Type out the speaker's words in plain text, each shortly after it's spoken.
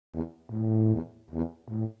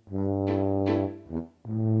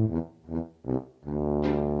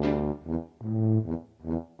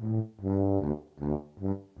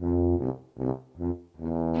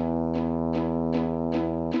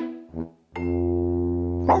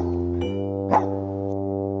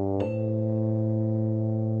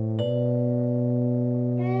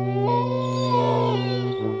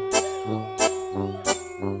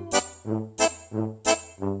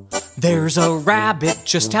There's a rabbit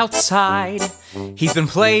just outside. He's been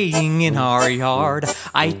playing in our yard.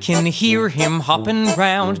 I can hear him hopping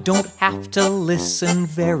round. Don't have to listen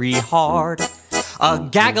very hard. A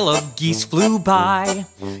gaggle of geese flew by.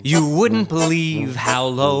 You wouldn't believe how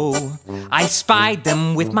low. I spied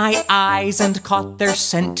them with my eyes and caught their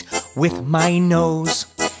scent with my nose.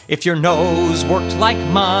 If your nose worked like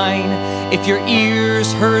mine, if your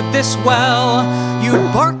ears heard this well,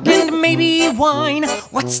 you'd bark and maybe whine.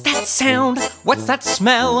 What's that sound? What's that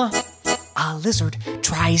smell? A lizard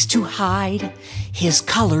tries to hide his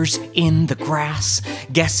colors in the grass.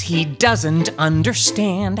 Guess he doesn't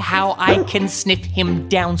understand how I can sniff him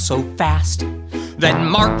down so fast. Then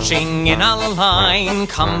marching in a line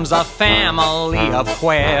comes a family of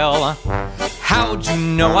quail. How'd you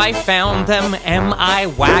know I found them? Am I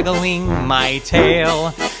waggling my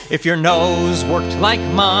tail? If your nose worked like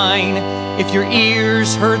mine, if your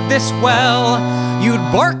ears heard this well,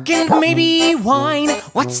 you'd bark and maybe whine.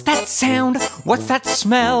 What's that sound? What's that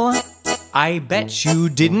smell? I bet you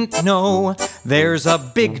didn't know there's a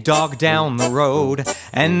big dog down the road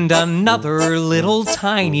and another little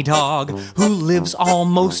tiny dog who lives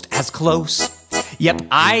almost as close. Yep,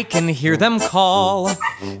 I can hear them call,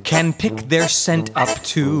 can pick their scent up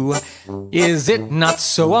too. Is it not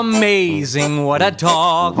so amazing what a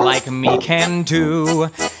dog like me can do?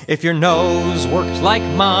 If your nose worked like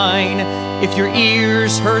mine, if your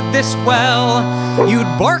ears heard this well,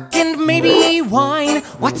 you'd bark and maybe whine.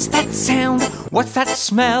 What's that sound? What's that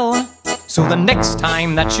smell? So the next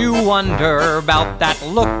time that you wonder about that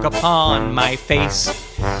look upon my face,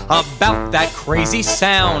 about that crazy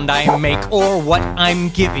sound I make or what I'm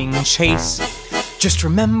giving chase, just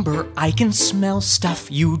remember I can smell stuff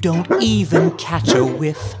you don't even catch a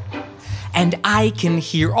whiff. And I can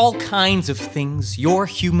hear all kinds of things your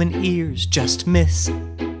human ears just miss.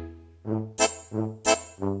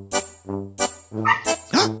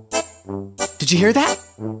 Did you hear that?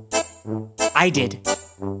 I did.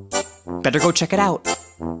 Better go check it out.